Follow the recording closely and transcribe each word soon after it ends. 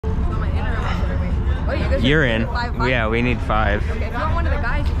Oh, you guys You're in. 5, 5? Yeah, we need 5. Okay, if you want one of the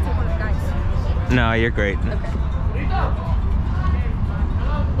guys, you can take one of the guys. No, you're great. Okay.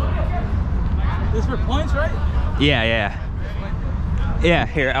 This for points, right? Yeah, yeah. Yeah,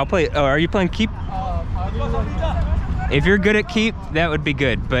 here, I'll play. Oh, are you playing keep? If you're good at keep, that would be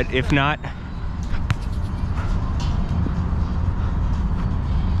good. But if not...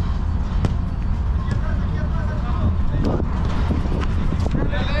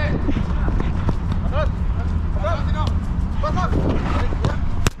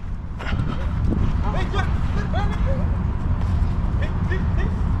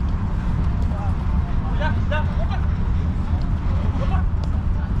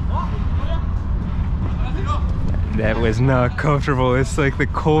 That was not comfortable. It's like the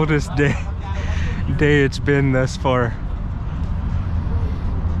coldest day it's been thus far.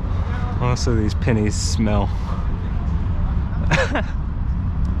 Also, these pennies smell.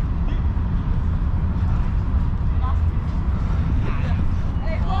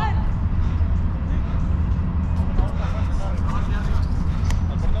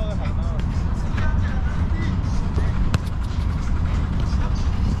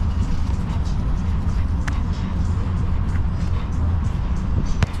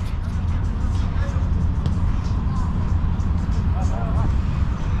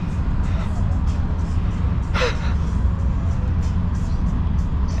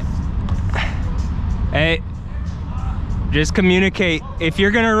 Hey, just communicate. If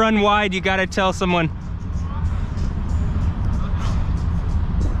you're gonna run wide, you gotta tell someone.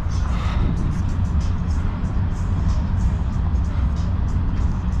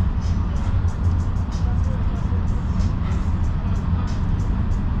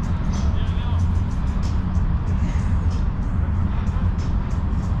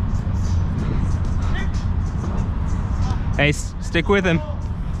 Hey, stick with him.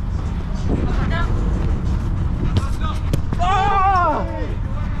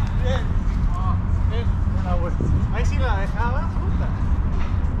 Ahí sí la dejaba, puta.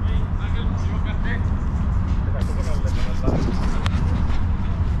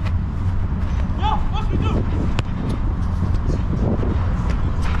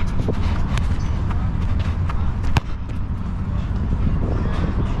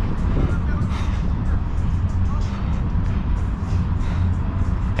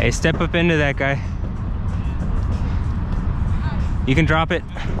 Hey, step up into that guy. You can drop it.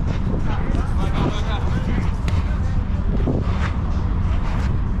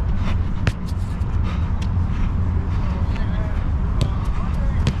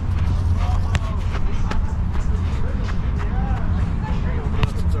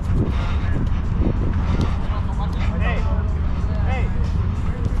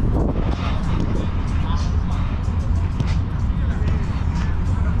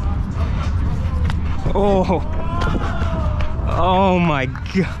 Oh, oh my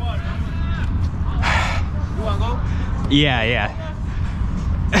God. You wanna go? Yeah, yeah.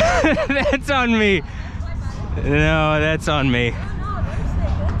 That's on me. No, that's on me.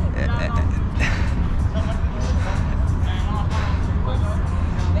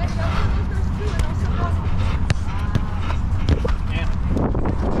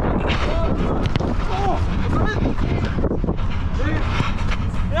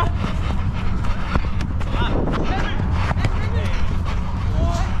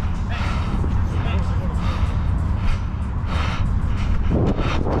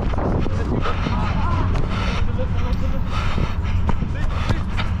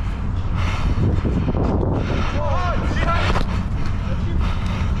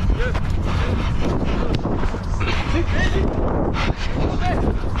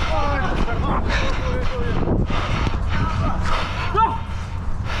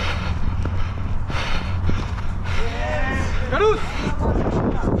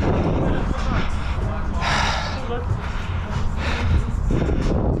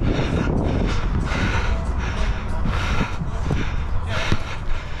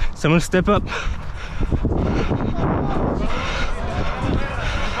 Someone step up.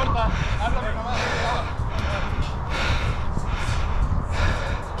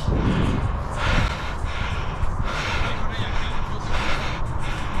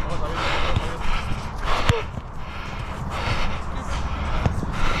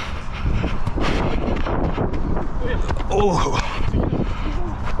 Oh.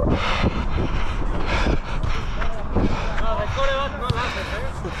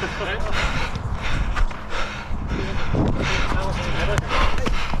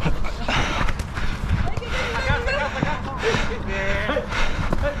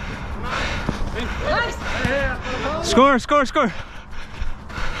 Score, score, score.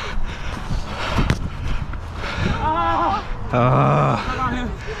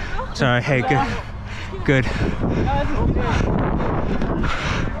 Oh, sorry. Hey, good.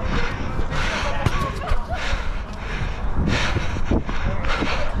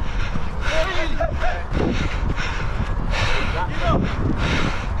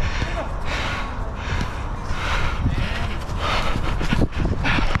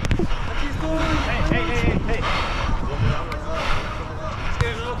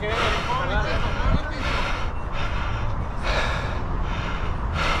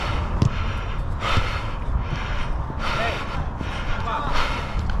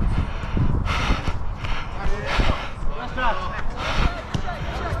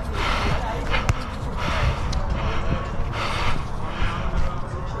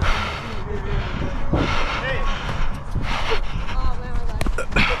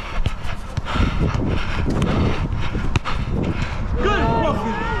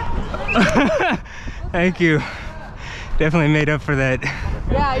 Thank you. Definitely made up for that.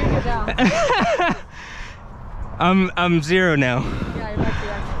 Yeah, you're good now. I'm 0 now. Yeah, you're back to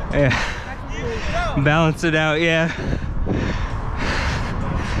that. Yeah. Balance it out, yeah.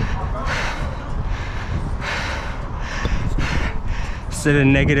 Instead of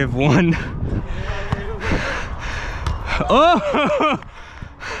 -1. Oh!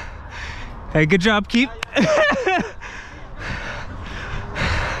 Hey, good job, keep.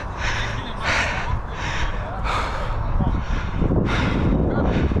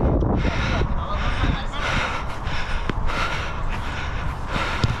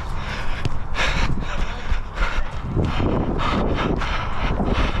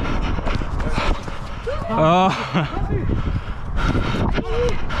 Oh.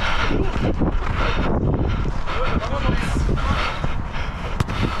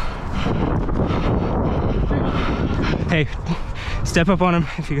 Hey, step up on him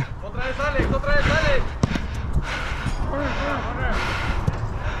if you.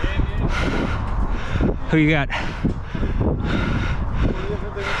 Who you got?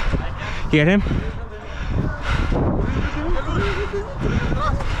 You got him?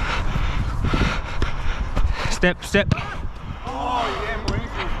 Step.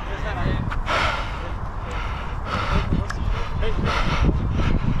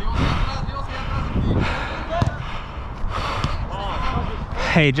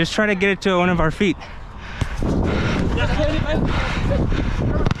 Hey, just try to get it to one of our feet.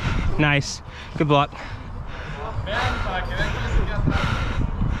 Nice. Good block.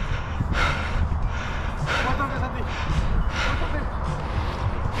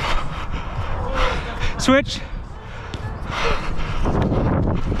 Switch.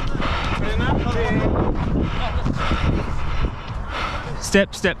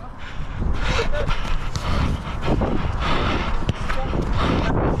 Step. Good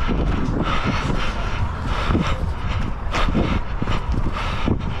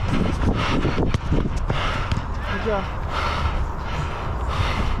job.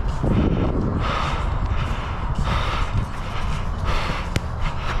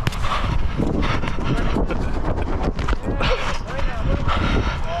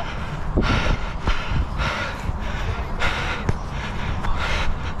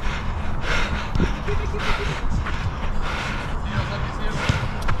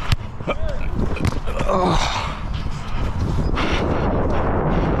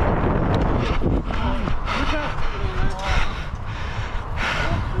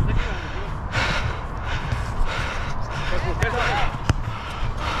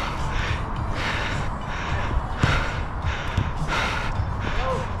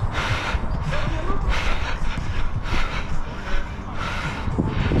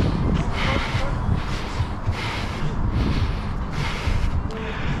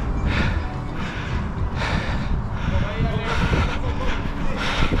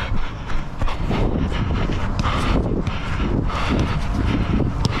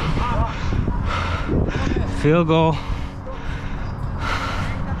 Field goal.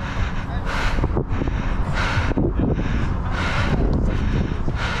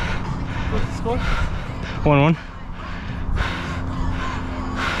 What's the score? 1-1.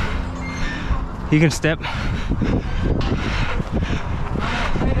 You can step.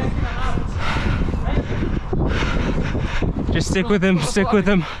 Just stick with him, stick with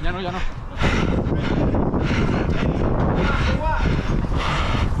him. Ya no.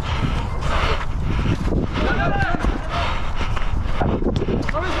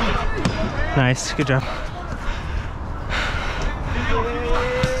 Nice, good job.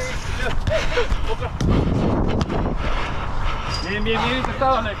 Bien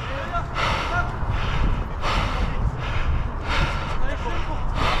intentado, Alex.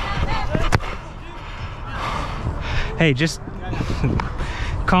 Hey, just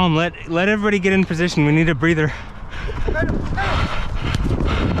calm. Let everybody get in position. We need a breather.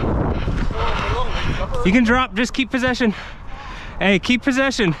 You can drop. Just keep possession. Hey, keep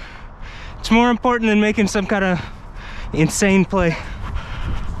possession. It's more important than making some kind of insane play.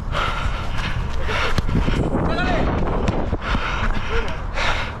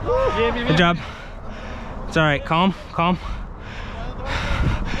 Good job. It's all right. Calm, calm.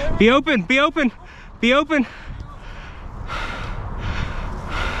 Be open, be open, be open.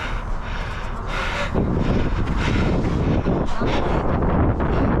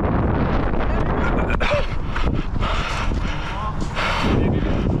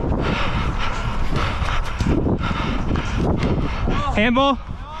 Handball.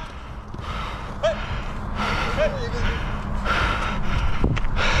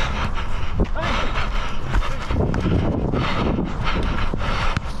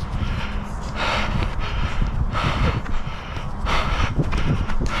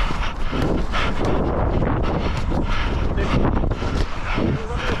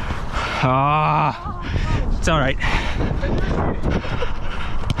 Ah, it's all right.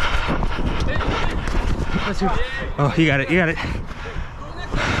 Oh, you got it, you got it.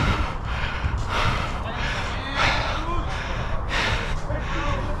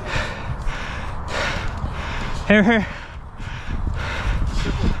 Here.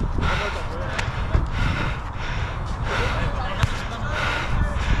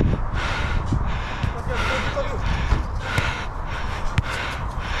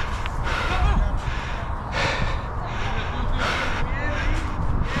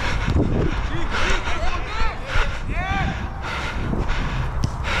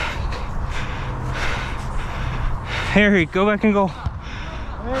 Harry, go back and go.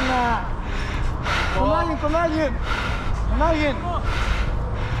 Con alguien.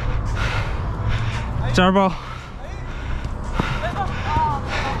 It's our ball.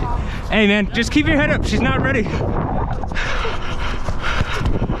 Hey man, just keep your head up. She's not ready.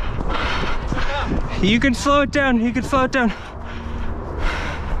 You can slow it down. You can slow it down.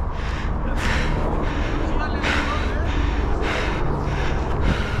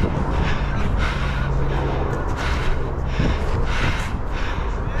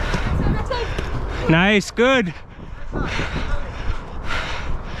 Nice, good.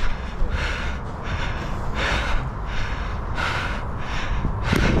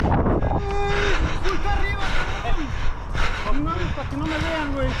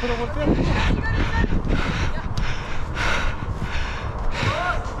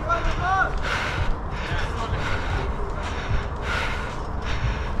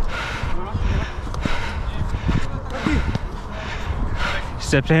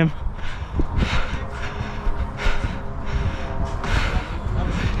 Step to him.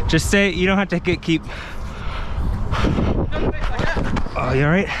 Just say, you don't have to keep. Oh, you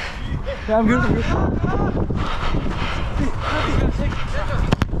all right? Yeah, I'm good.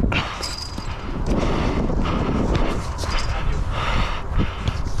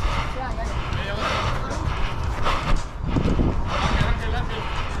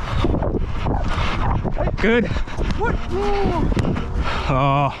 Good.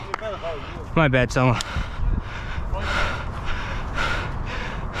 Oh, my bad, Salma.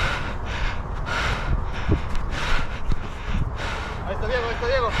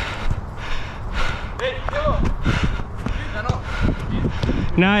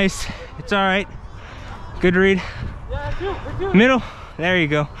 Nice. It's all right. Good read. Middle. There you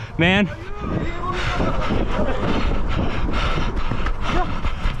go, man.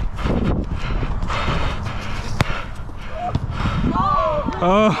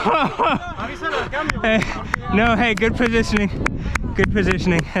 Oh. Hey, no, hey, good positioning. Good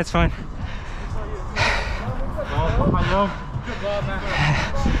positioning. That's fine.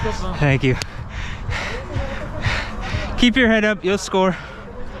 Thank you. Keep your head up. You'll score.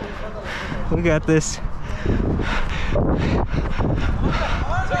 We got this.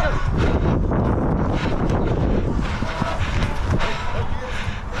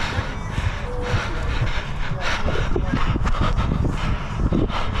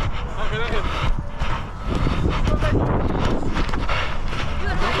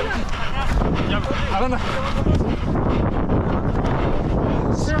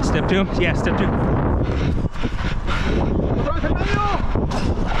 Step two? Yeah, step two.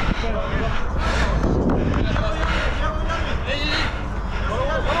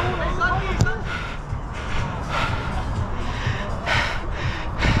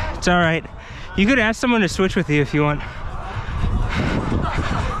 It's all right. You could ask someone to switch with you if you want.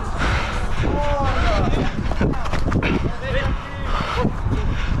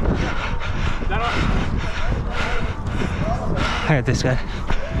 I got this guy.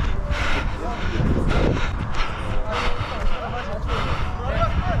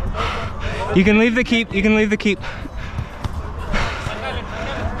 You can leave the keep. You can leave the keep.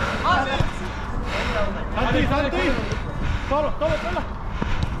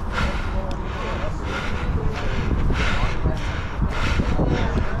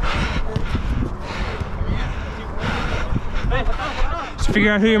 Just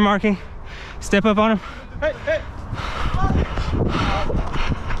figure out who you're marking. Step up on him. Hey, hey.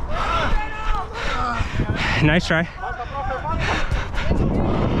 Nice try.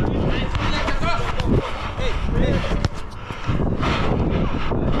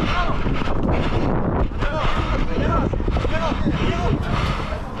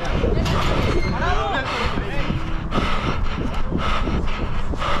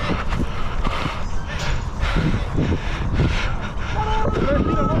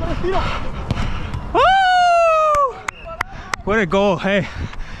 Woo! What a goal. Hey,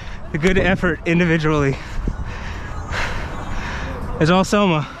 a good effort individually. It's all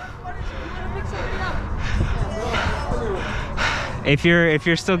Salma. If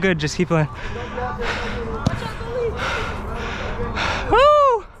you're still good, just keep playing.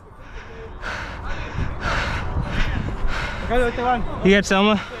 Woo! You got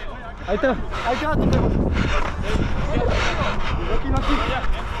Salma? Ahí está, ahí está.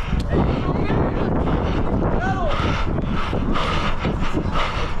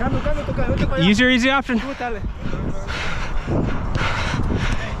 Use your easy option.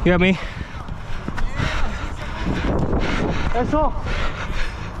 You got me. Eso.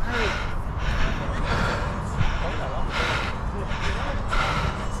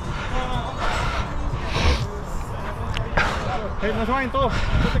 Hey, no se vayan todos.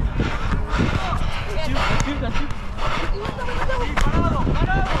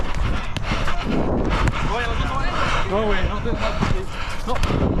 No, güey, no te... No.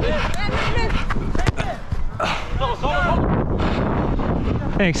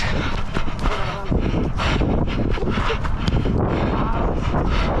 Thanks.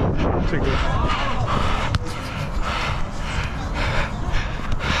 Check this.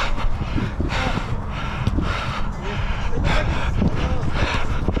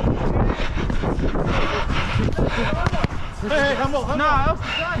 Hey, come on. No,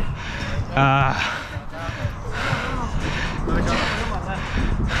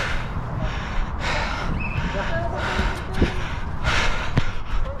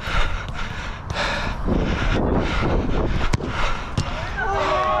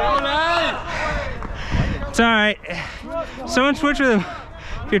 it's all right. Someone switch with him.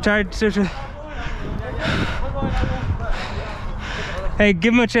 If you're tired, switch with him. Hey,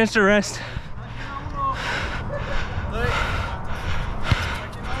 give him a chance to rest.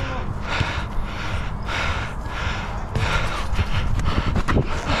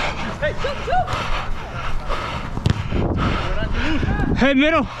 Hey,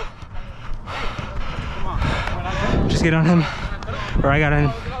 middle. Just get on him. Or I got on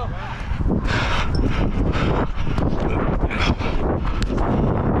him.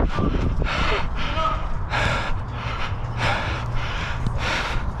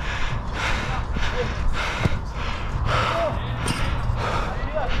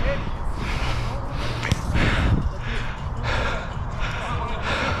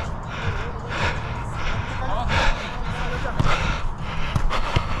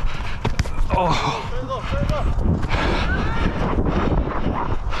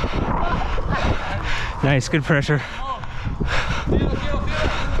 Nice, good pressure.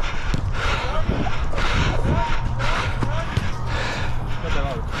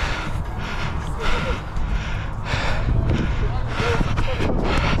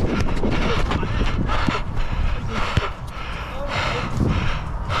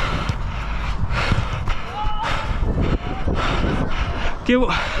 Get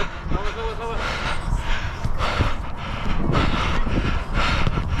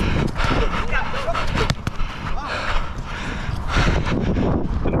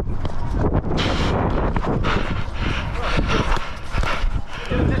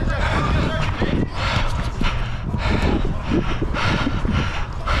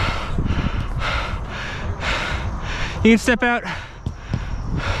You can step out.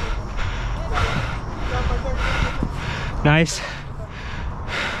 Nice.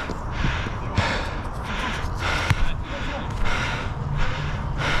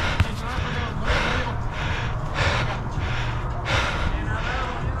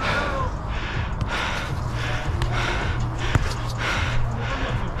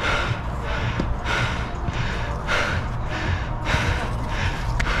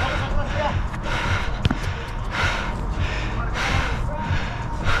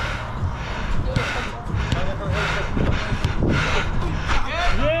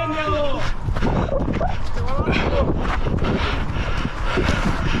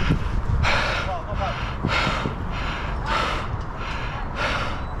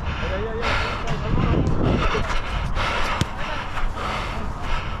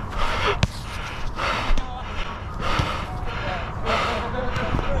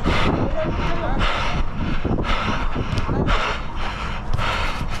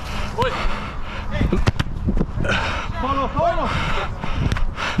 Solo, solo.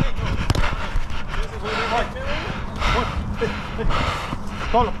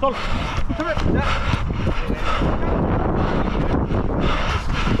 Solo, solo.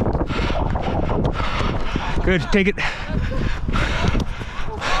 Good, take it.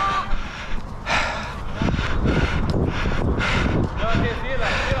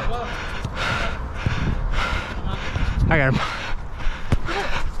 I got him.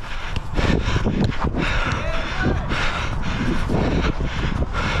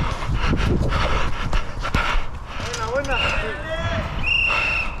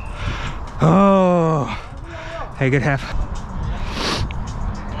 Oh, hey, good half.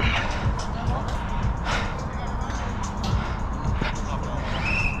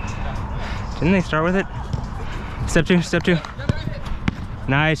 Didn't they start with it? Step two, step two.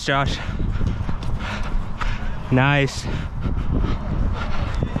 Nice, Josh. Nice.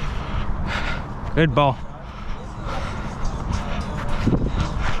 Good ball.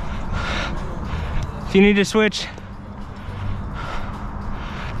 If you need to switch,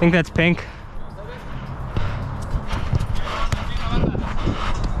 I think that's pink.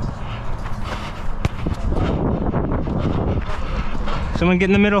 Someone get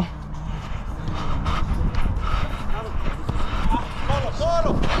in the middle.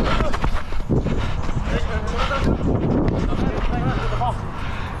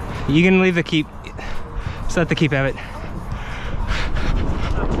 You can leave the keep. Just let the keep have it.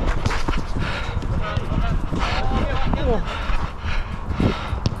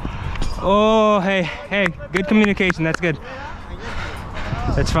 Oh, hey, hey, good communication. That's good.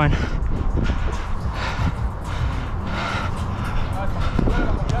 That's fine.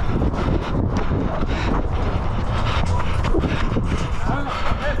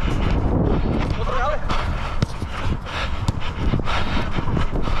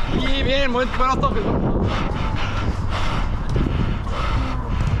 Bien, buen toque.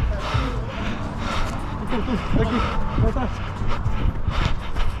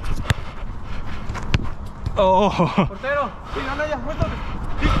 Oh.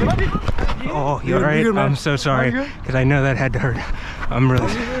 Oh, you're right. I'm so sorry, because I know that had to hurt. I'm really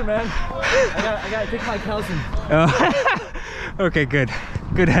Good, man. I gotta take my calcium. Oh. Okay, good.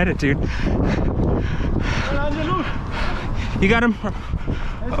 Good attitude. You got him?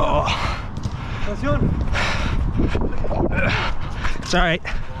 Oh. It's all right.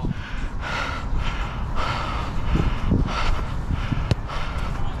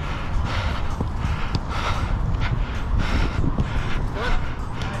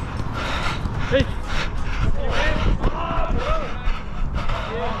 Hey.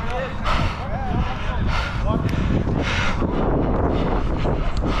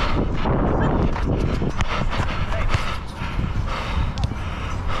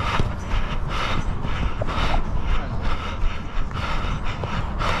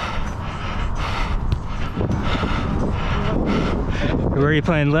 Where are you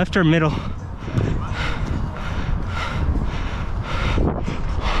playing, left or middle?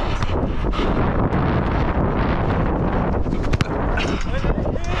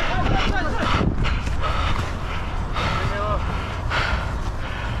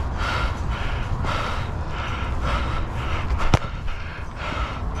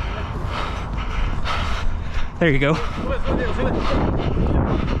 There you go.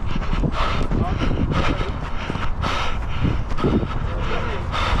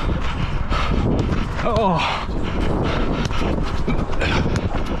 Oh.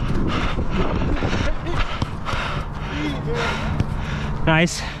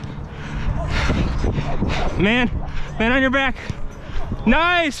 Nice. Man on your back.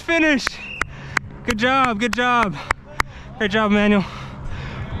 Nice finish. Good job, good job. Great job, Manuel.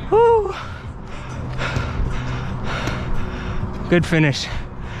 Woo. Good finish.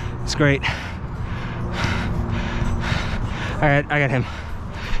 It's great. All right, I got him.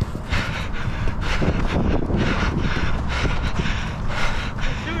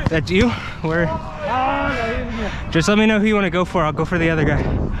 That's you? Where? Just let me know who you want to go for. I'll go for the other guy.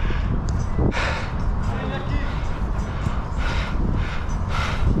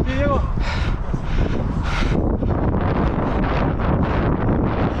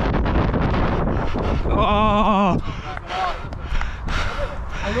 Oh!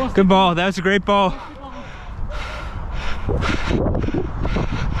 Good ball. That was a great ball.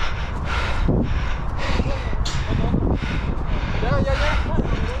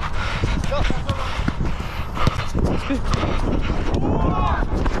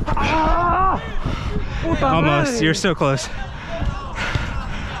 Almost. You're so close.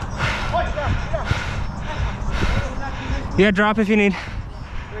 Yeah, drop if you need.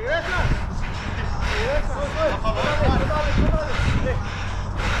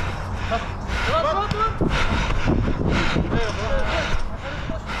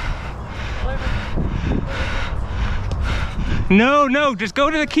 No, no, just go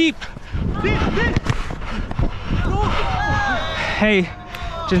to the keep. Hey,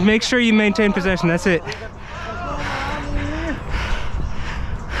 just make sure you maintain possession, that's it.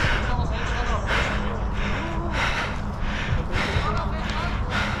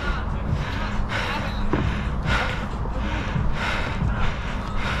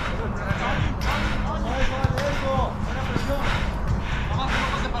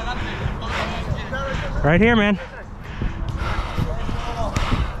 Right here, man.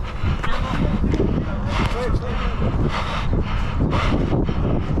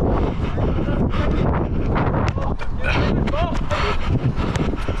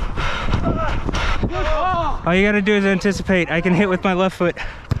 All you gotta do is anticipate. I can hit with my left foot.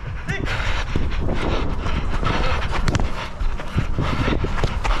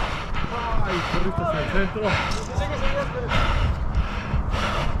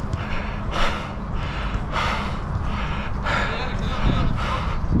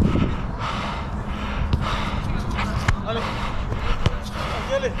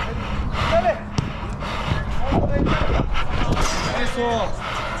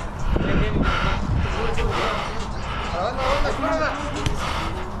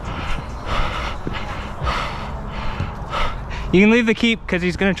 You can leave the keep because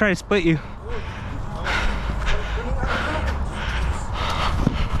he's gonna try to split you.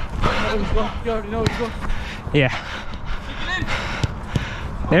 Yeah.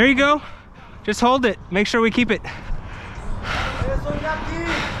 There you go. Just hold it. Make sure we keep it.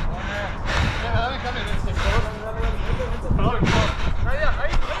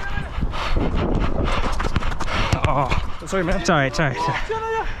 Oh, sorry, man. It's all right. It's all right.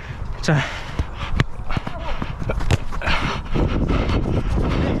 It's all right.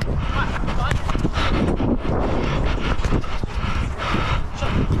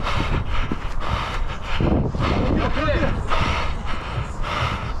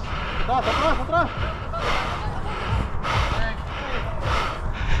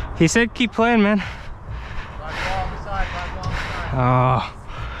 He said keep playing, man. Oh.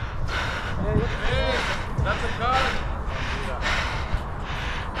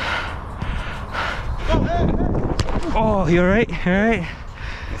 Oh, you alright? You alright?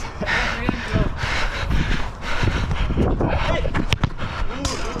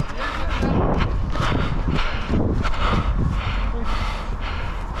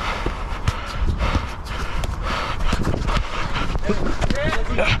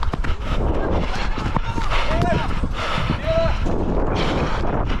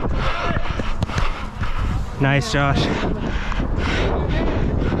 Nice, Josh.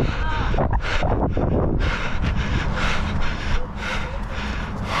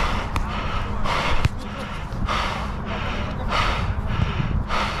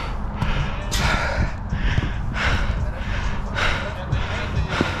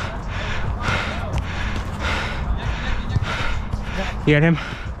 You got him?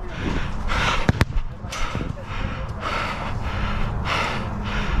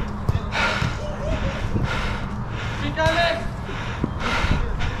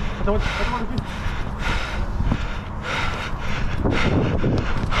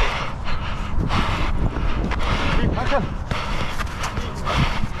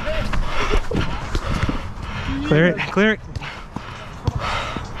 Clear it, clear it.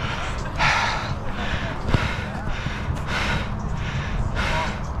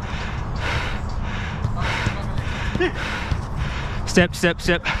 Step, step,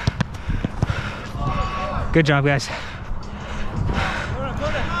 step. Good job, guys.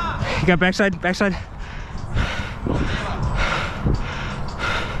 You got backside, backside.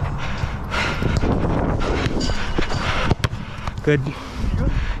 Good.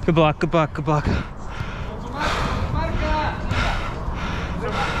 Good block, good block, good block.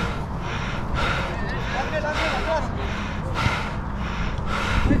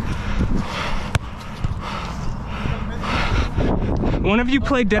 One of you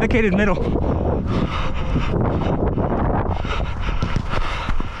play dedicated middle.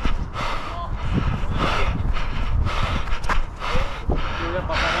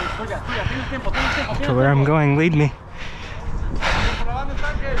 To where I'm going, lead me.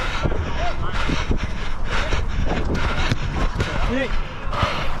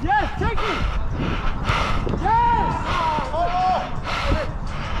 Yes, take it! Yes!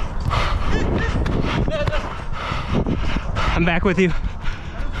 I'm back with you.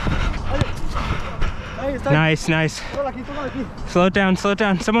 Nice, nice. Slow it down, slow it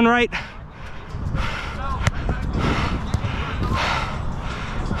down. Someone right.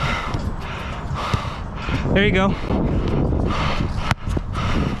 There you go.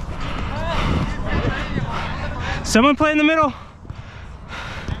 Someone play in the middle.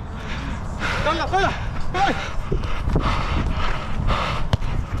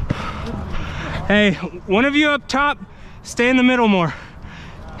 Hey, one of you up top, stay in the middle more.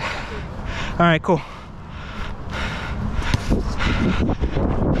 All right, cool.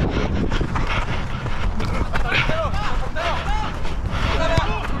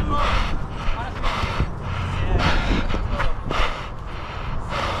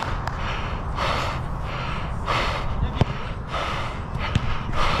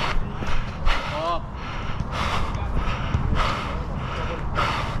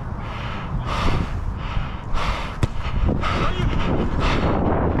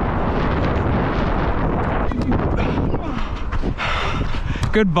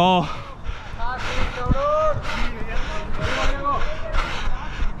 Good ball.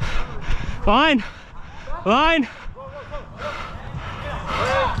 Line. Line.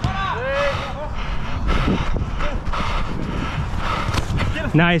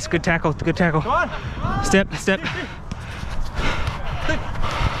 Nice. Good tackle. Good tackle. Step. Step.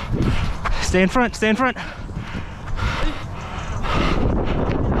 Stay in front. Stay in front.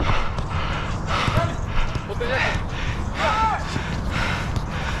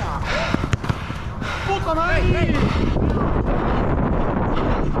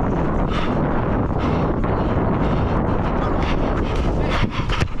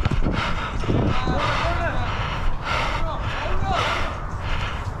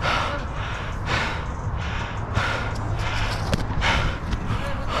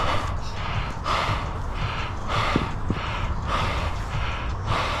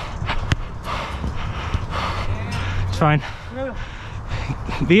 It's fine.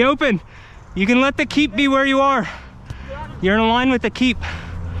 Be open. You can let the keep be where you are. You're in line with the keep.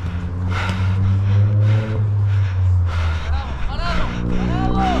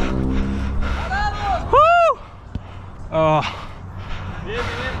 Woo! Oh.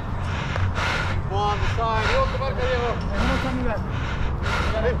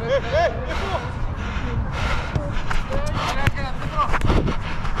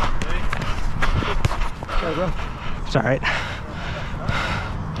 It's all right.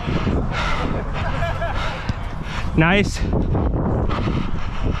 Nice.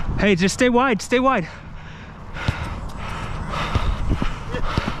 Hey, just stay wide, stay wide.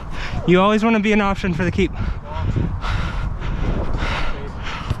 You always want to be an option for the keep.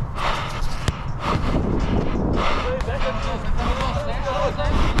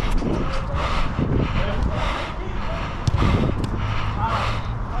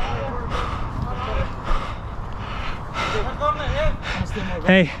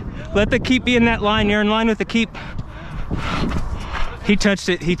 Hey, let the keep be in that line. You're in line with the keep. He touched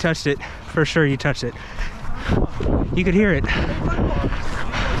it. He touched it. For sure, he touched it. You could hear it.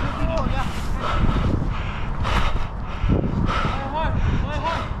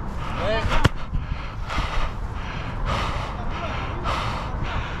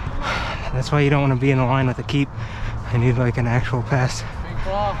 That's why you don't want to be in a line with a keep. I need like an actual pass.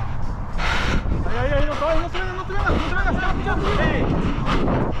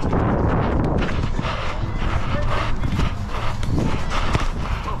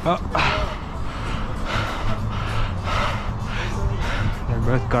 Oh. They're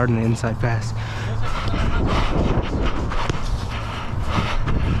both guarding the inside pass.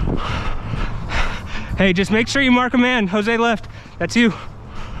 Hey, just make sure you mark a man. Jose left. That's you.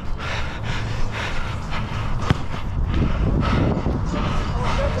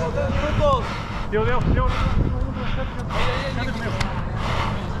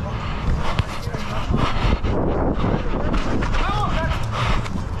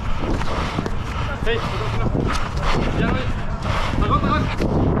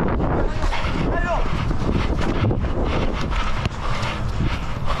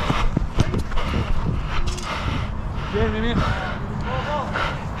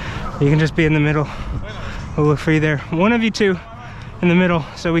 You can just be in the middle. We'll look for you there. One of you two in the middle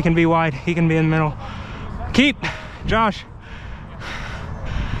so we can be wide. He can be in the middle. Keep, Josh.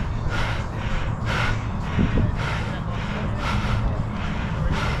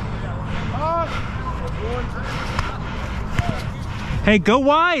 Hey, go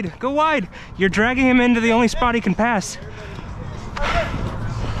wide, go wide. You're dragging him into the only spot he can pass.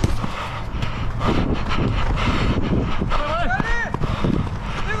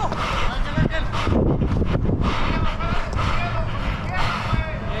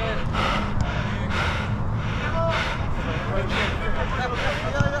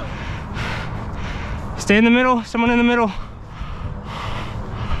 Stay in the middle, someone in the middle.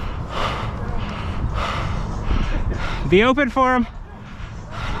 Be open for him.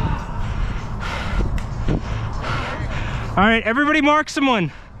 All right, everybody mark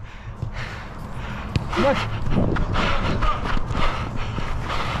someone.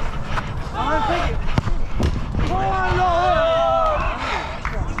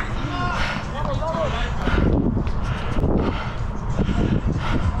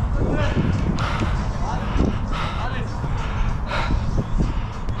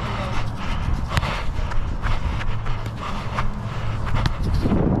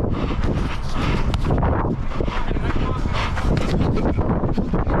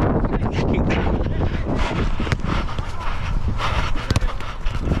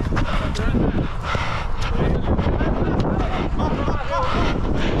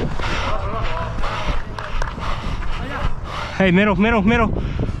 Hey, middle, middle, middle.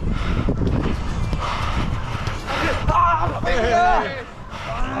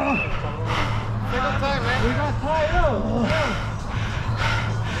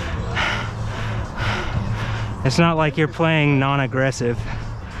 It's not like you're playing non-aggressive.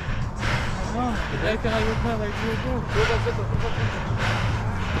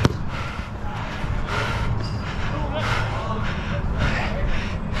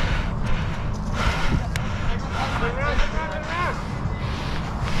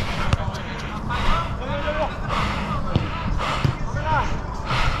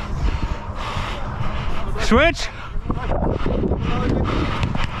 Switch.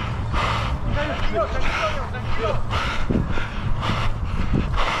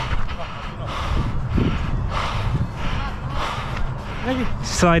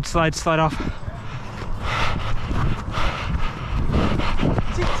 Slide, slide, slide off.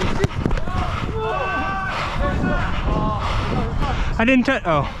 I didn't touch.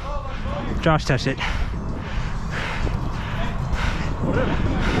 Oh, Josh touched it.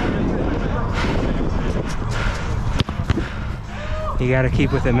 You gotta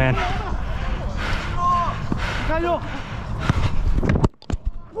keep with it, man.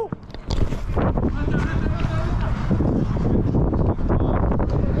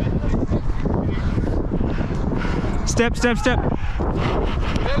 Step, step, step.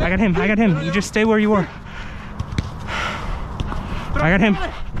 I got him, I got him. You just stay where you were. I got him.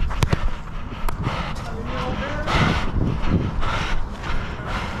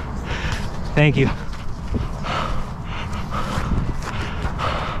 Thank you.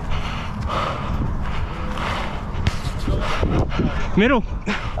 Middle.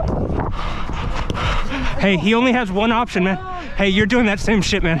 Hey, he only has one option, man. Hey, you're doing that same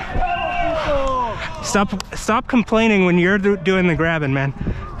shit, man. Stop complaining when you're doing the grabbing, man.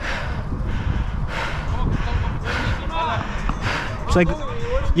 It's like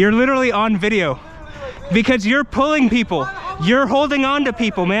you're literally on video because you're pulling people. You're holding on to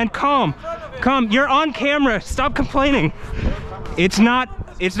people, man. Calm. Calm. You're on camera. Stop complaining. It's not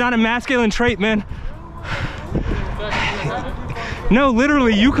a masculine trait, man. No,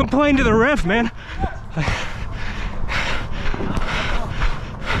 literally, you complain to the ref, man.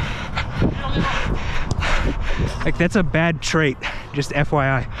 Like, that's a bad trait, just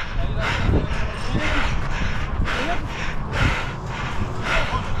FYI.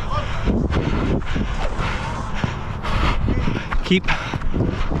 Keep.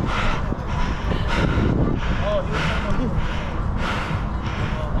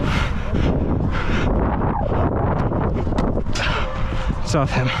 It's off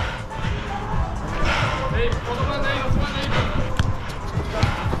him.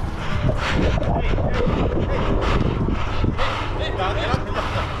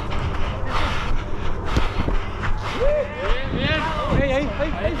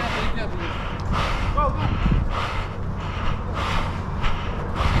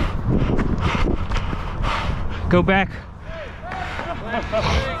 Go back.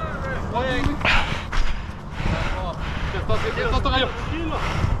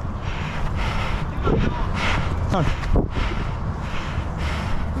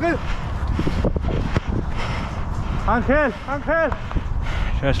 Angel, Angel.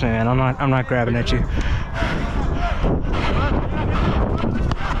 Trust me, man. I'm not grabbing at you.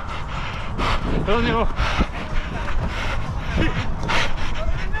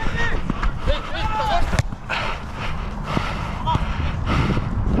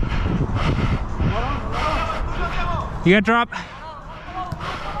 You got drop.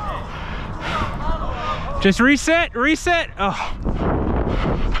 Just reset, reset. Oh.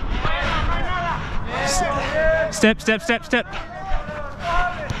 Step, step, step, step.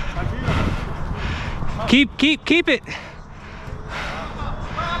 Keep it.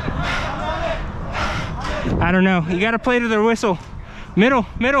 I don't know. You gotta play to their whistle. Middle,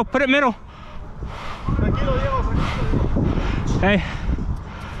 middle, put it middle. Hey.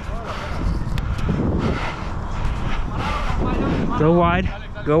 Go wide,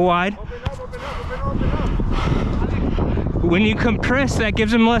 go wide. When you compress, that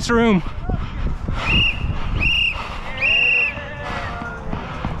gives them less room.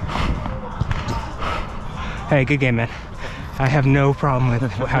 Hey, good game, man. I have no problem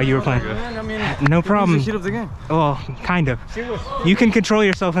with how you were playing. No problem. He's the hit of the game. Well, kind of. You can control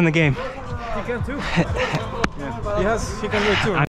yourself in the game. He can too. Yeah. He can do it too.